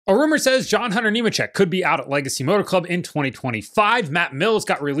rumor says John Hunter Nemechek could be out at Legacy Motor Club in 2025. Matt Mills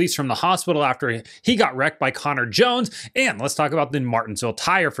got released from the hospital after he got wrecked by Connor Jones. And let's talk about the Martinsville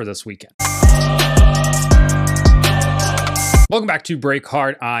tire for this weekend. Welcome back to Break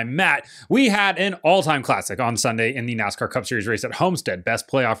Hard. I'm Matt. We had an all-time classic on Sunday in the NASCAR Cup Series race at Homestead. Best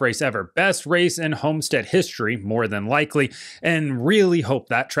playoff race ever. Best race in Homestead history, more than likely. And really hope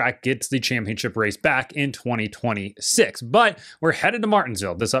that track gets the championship race back in 2026. But we're headed to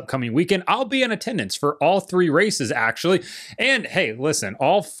Martinsville this upcoming weekend. I'll be in attendance for all 3 races, actually. And hey, listen,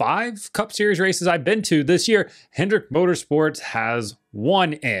 all 5 Cup Series races I've been to this year, Hendrick Motorsports has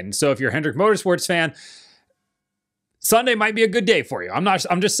won in. So if you're a Hendrick Motorsports fan, Sunday might be a good day for you. I'm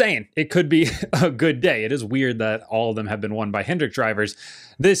just saying it could be a good day. It is weird that all of them have been won by Hendrick drivers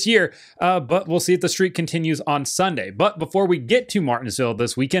this year, but we'll see if the streak continues on Sunday. But before we get to Martinsville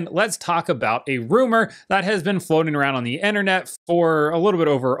this weekend, let's talk about a rumor that has been floating around on the internet for a little bit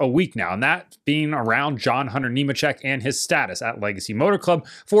over a week now, and that being around John Hunter Nemechek and his status at Legacy Motor Club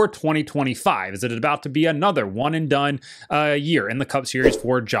for 2025. Is it about to be another one and done year in the Cup Series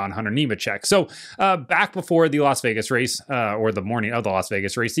for John Hunter Nemechek? So back before the Las Vegas race, or the morning of the Las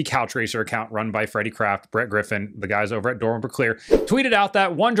Vegas race, the Couch Racer account run by Freddie Kraft, Brett Griffin, the guys over at Dorman Clear, tweeted out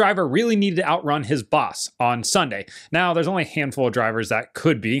that one driver really needed to outrun his boss on Sunday. Now, there's only a handful of drivers that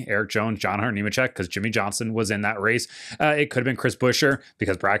could be Eric Jones, John Hunter Nemechek, because Jimmy Johnson was in that race. It could have been Chris Buescher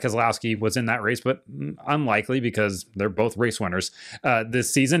because Brad Keselowski was in that race, but unlikely because they're both race winners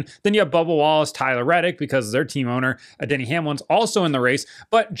this season. Then you have Bubba Wallace, Tyler Reddick, because their team owner, Denny Hamlin's also in the race.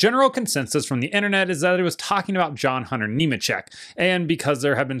 But general consensus from the internet is that it was talking about John Hunter Nemechek, and because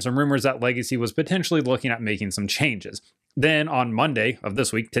there have been some rumors that Legacy was potentially looking at making some changes. Then on Monday of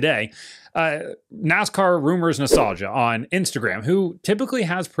this week, today, NASCAR Rumors Nostalgia on Instagram, who typically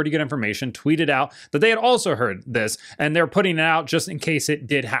has pretty good information, tweeted out that they had also heard this, and they're putting it out just in case it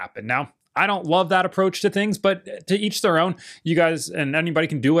did happen. Now, I don't love that approach to things, but to each their own. You guys and anybody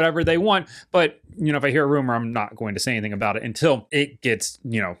can do whatever they want. But, if I hear a rumor, I'm not going to say anything about it until it gets,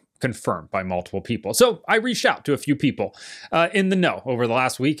 confirmed by multiple people. So I reached out to a few people in the know over the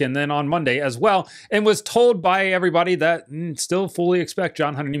last week and then on Monday as well, and was told by everybody that still fully expect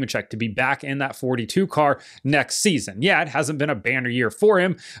John Hunter Nemechek to be back in that 42 car next season. Yeah, it hasn't been a banner year for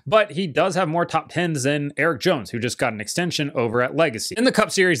him, but he does have more top 10s than Eric Jones, who just got an extension over at Legacy. In the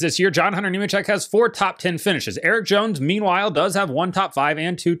Cup Series this year, John Hunter Nemechek has 4 top 10 finishes. Eric Jones, meanwhile, does have 1 top 5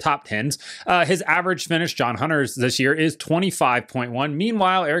 and 2 top 10s. His average finish, John Hunter's this year, is 25.1.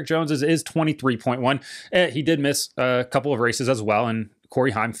 Meanwhile, Eric Jones's is 23.1. He did miss a couple of races as well, and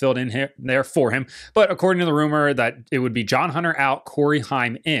Corey Heim filled in there for him. But according to the rumor that it would be John Hunter out, Corey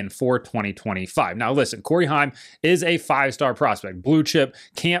Heim in for 2025. Now listen, Corey Heim is a 5-star prospect, blue chip,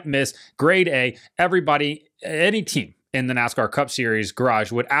 can't miss, grade A. Everybody, any team in the NASCAR Cup Series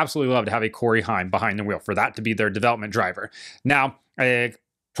garage would absolutely love to have a Corey Heim behind the wheel, for that to be their development driver. Now,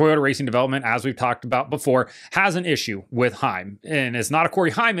 Toyota Racing Development, as we've talked about before, has an issue with Heim. And it's not a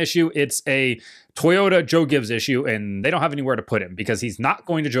Corey Heim issue, it's a Toyota Joe Gibbs issue, and they don't have anywhere to put him because he's not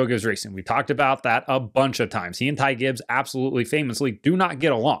going to Joe Gibbs Racing. We talked about that a bunch of times. He and Ty Gibbs absolutely famously do not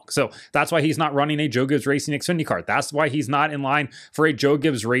get along. So that's why he's not running a Joe Gibbs Racing Xfinity car. That's why he's not in line for a Joe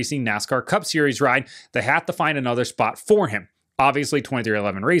Gibbs Racing NASCAR Cup Series ride. They have to find another spot for him. Obviously,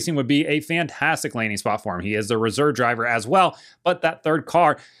 2311 Racing would be a fantastic landing spot for him. He is the reserve driver as well, but that third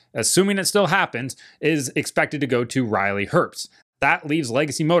car, assuming it still happens, is expected to go to Riley Herbst. That leaves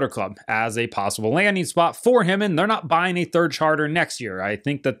Legacy Motor Club as a possible landing spot for him, and they're not buying a third charter next year. I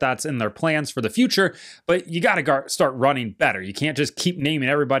think that that's in their plans for the future, but you got to start running better. You can't just keep naming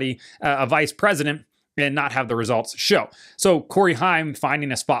everybody a vice president and not have the results show. So Corey Heim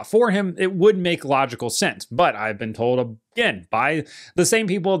finding a spot for him, it would make logical sense. But I've been told again by the same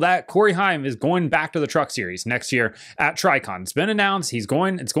people that Corey Heim is going back to the Truck Series next year at Tricon. It's been announced. It's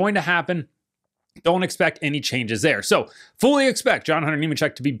going to happen. Don't expect any changes there. So fully expect John Hunter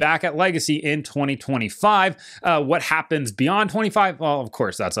Nemechek to be back at Legacy in 2025. What happens beyond 25? Well, of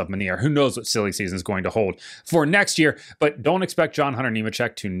course, that's up in the air. Who knows what silly season is going to hold for next year, but don't expect John Hunter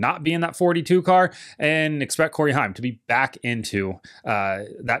Nemechek to not be in that 42 car, and expect Corey Heim to be back into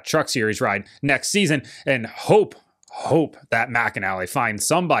that Truck Series ride next season, and hope that McAnally finds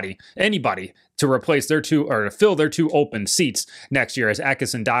anybody to replace their 2 or to fill their 2 open seats next year as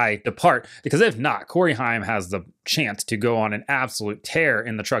Eckes and Dye depart. Because if not, Corey Heim has the chance to go on an absolute tear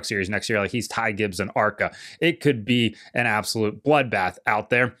in the Truck Series next year, like he's Ty Gibbs and ARCA. It could be an absolute bloodbath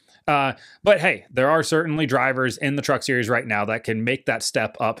out there. But hey, there are certainly drivers in the Truck Series right now that can make that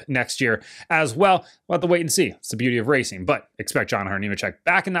step up next year as well. We'll have to wait and see. It's the beauty of racing, but expect John Hunter Nemechek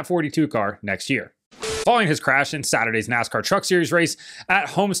back in that 42 car next year. Following his crash in Saturday's NASCAR Truck Series race at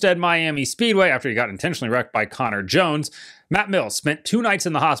Homestead Miami Speedway after he got intentionally wrecked by Connor Jones, Matt Mills spent 2 nights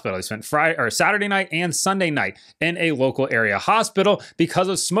in the hospital. He spent Saturday night and Sunday night in a local area hospital because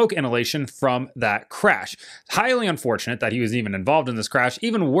of smoke inhalation from that crash. Highly unfortunate that he was even involved in this crash.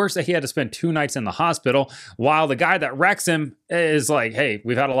 Even worse that he had to spend 2 nights in the hospital while the guy that wrecks him is like, hey,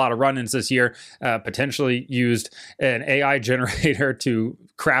 we've had a lot of run-ins this year, potentially used an AI generator to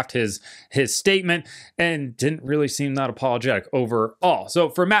craft his statement and didn't really seem that apologetic overall. So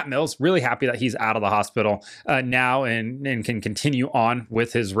for Matt Mills, really happy that he's out of the hospital now and can continue on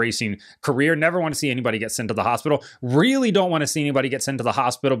with his racing career. Never want to see anybody get sent to the hospital. Really don't want to see anybody get sent to the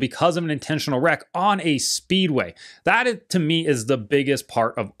hospital because of an intentional wreck on a speedway. That, to me, is the biggest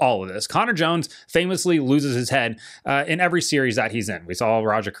part of all of this. Connor Jones famously loses his head in every series that he's in. We saw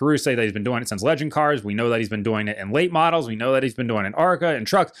Roger Caruso say that he's been doing it since Legend Cars. We know that he's been doing it in late models. We know that he's been doing it in ARCA and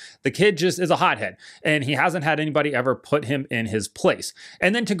trucks. The kid just is a hothead, and he hasn't had anybody ever put him in his place.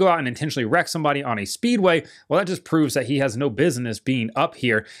 And then to go out and intentionally wreck somebody on a speedway, well, that just proves that he has no business being up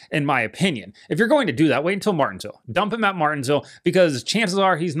here, in my opinion. If you're going to do that, wait until Martinsville. Dump him at Martinsville, because chances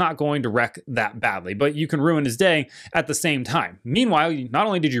are he's not going to wreck that badly, but you can ruin his day at the same time. Meanwhile, not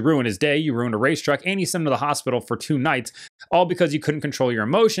only did you ruin his day, you ruined a race truck, and you sent him to the hospital for 2 nights, all because you couldn't control your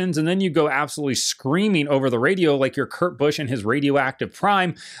emotions, and then you go absolutely screaming over the radio like you're Kurt Busch in his radioactive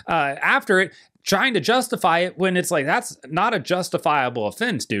prime after it, trying to justify it when it's like, that's not a justifiable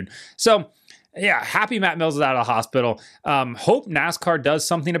offense, dude. So yeah, happy Matt Mills is out of the hospital. Hope NASCAR does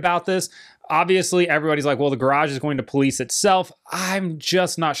something about this. Obviously, everybody's like, well, the garage is going to police itself. I'm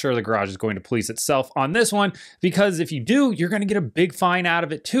just not sure the garage is going to police itself on this one, because if you do, you're going to get a big fine out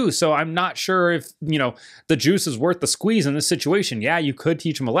of it too. So I'm not sure if, the juice is worth the squeeze in this situation. Yeah, you could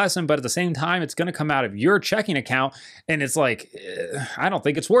teach him a lesson, but at the same time, it's going to come out of your checking account. And it's like, I don't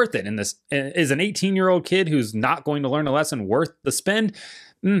think it's worth it. And this is an 18-year-old kid who's not going to learn a lesson worth the spend?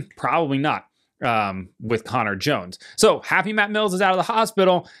 Probably not. With Connor Jones. So happy Matt Mills is out of the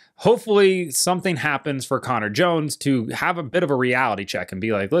hospital. Hopefully something happens for Connor Jones to have a bit of a reality check and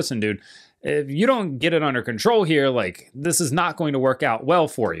be like, listen, dude, if you don't get it under control here, like, this is not going to work out well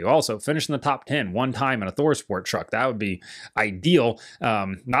for you. Also, finish in the top 10 one time in a Thor Sport truck. That would be ideal.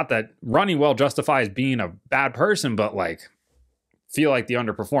 Not that running well justifies being a bad person, but like, feel like the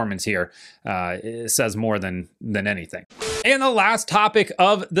underperformance here says more than anything. And the last topic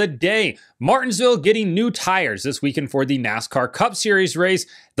of the day, Martinsville getting new tires this weekend for the NASCAR Cup Series race,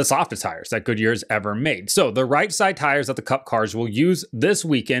 the softest tires that Goodyear's ever made. So the right side tires that the Cup cars will use this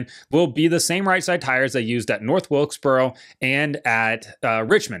weekend will be the same right side tires they used at North Wilkesboro and at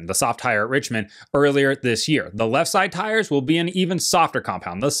Richmond, the soft tire at Richmond earlier this year. The left side tires will be an even softer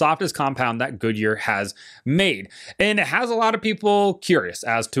compound, the softest compound that Goodyear has made. And it has a lot of people curious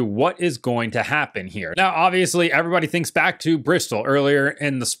as to what is going to happen here. Now, obviously, everybody thinks back to Bristol earlier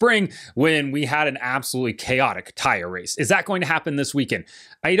in the spring when we had an absolutely chaotic tire race. Is that going to happen this weekend?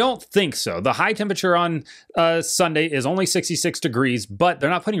 I don't think so. The high temperature on Sunday is only 66 degrees, but they're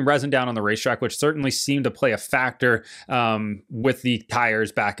not putting resin down on the racetrack, which certainly seemed to play a factor with the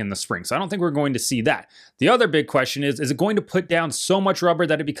tires back in the spring. So I don't think we're going to see that. The other big question is it going to put down so much rubber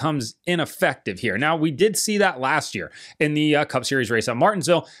that it becomes ineffective here? Now, we did see that last year in the Cup Series race at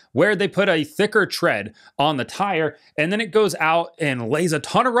Martinsville, where they put a thicker tread on the tire, and then it goes out and lays a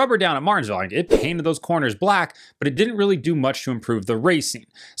ton of rubber down at Martinsville. Like, it painted those corners black, but it didn't really do much to improve the racing.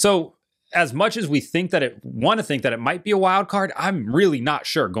 So as much as we think that want to think that it might be a wild card, I'm really not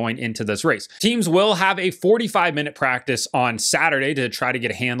sure going into this race. Teams will have a 45-minute practice on Saturday to try to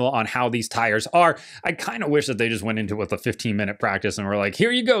get a handle on how these tires are. I kind of wish that they just went into it with a 15-minute practice and were like,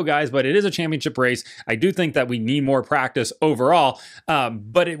 here you go, guys, but it is a championship race. I do think that we need more practice overall,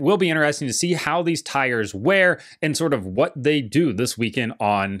 but it will be interesting to see how these tires wear and sort of what they do this weekend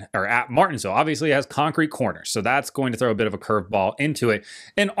on or at Martinsville. Obviously, it has concrete corners, so that's going to throw a bit of a curveball into it.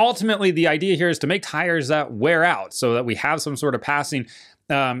 And ultimately, the idea here is to make tires that wear out so that we have some sort of passing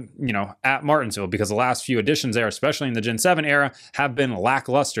at Martinsville, because the last few editions there, especially in the Gen 7 era, have been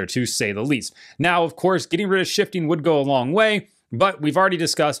lackluster to say the least. Now, of course, getting rid of shifting would go a long way, but we've already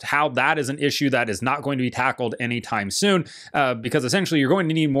discussed how that is an issue that is not going to be tackled anytime soon, because essentially you're going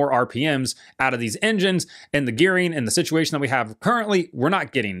to need more RPMs out of these engines, and the gearing and the situation that we have currently, we're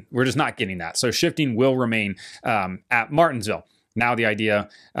just not getting that. So shifting will remain at Martinsville. Now the idea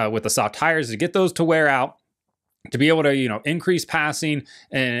with the soft tires is to get those to wear out, to be able to, increase passing,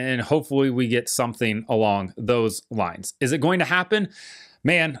 and hopefully we get something along those lines. Is it going to happen?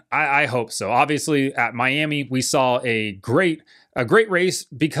 Man, I hope so. Obviously, at Miami, we saw a great a great race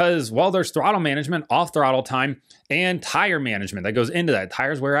because, well, there's throttle management, off throttle time, and tire management that goes into that.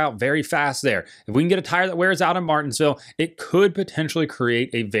 Tires wear out very fast there. If we can get a tire that wears out in Martinsville, it could potentially create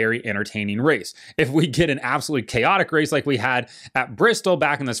a very entertaining race. If we get an absolutely chaotic race like we had at Bristol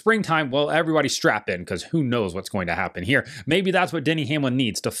back in the springtime, well, everybody strap in because who knows what's going to happen here. Maybe that's what Denny Hamlin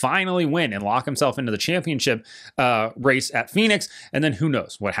needs to finally win and lock himself into the championship race at Phoenix. And then who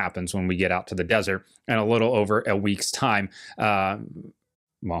knows what happens when we get out to the desert in a little over a week's time.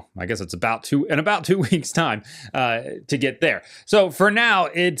 Well, I guess it's about 2 weeks time to get there. So for now,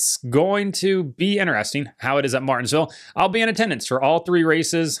 it's going to be interesting how it is at Martinsville. I'll be in attendance for all 3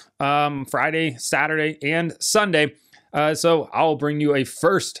 races, Friday, Saturday, and Sunday. So I'll bring you a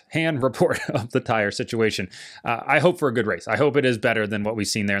first-hand report of the tire situation. I hope for a good race. I hope it is better than what we've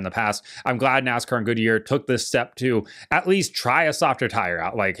seen there in the past. I'm glad NASCAR and Goodyear took this step to at least try a softer tire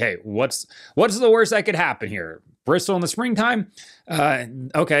out. Like, hey, what's the worst that could happen here? Bristol in the springtime?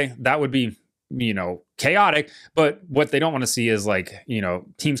 Okay, that would be, chaotic. But what they don't want to see is like,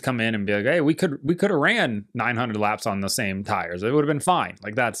 teams come in and be like, hey, we could have ran 900 laps on the same tires. It would have been fine.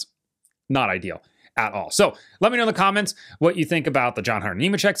 Like, that's not ideal at all. So let me know in the comments what you think about the John Hunter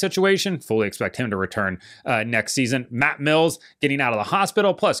Nemechek situation. Fully expect him to return next season. Matt Mills getting out of the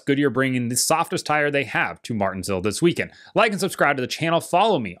hospital, plus Goodyear bringing the softest tire they have to Martinsville this weekend. Like and subscribe to the channel.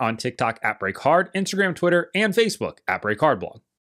 Follow me on TikTok at BreakHard, Instagram, Twitter, and Facebook at BreakHardBlog.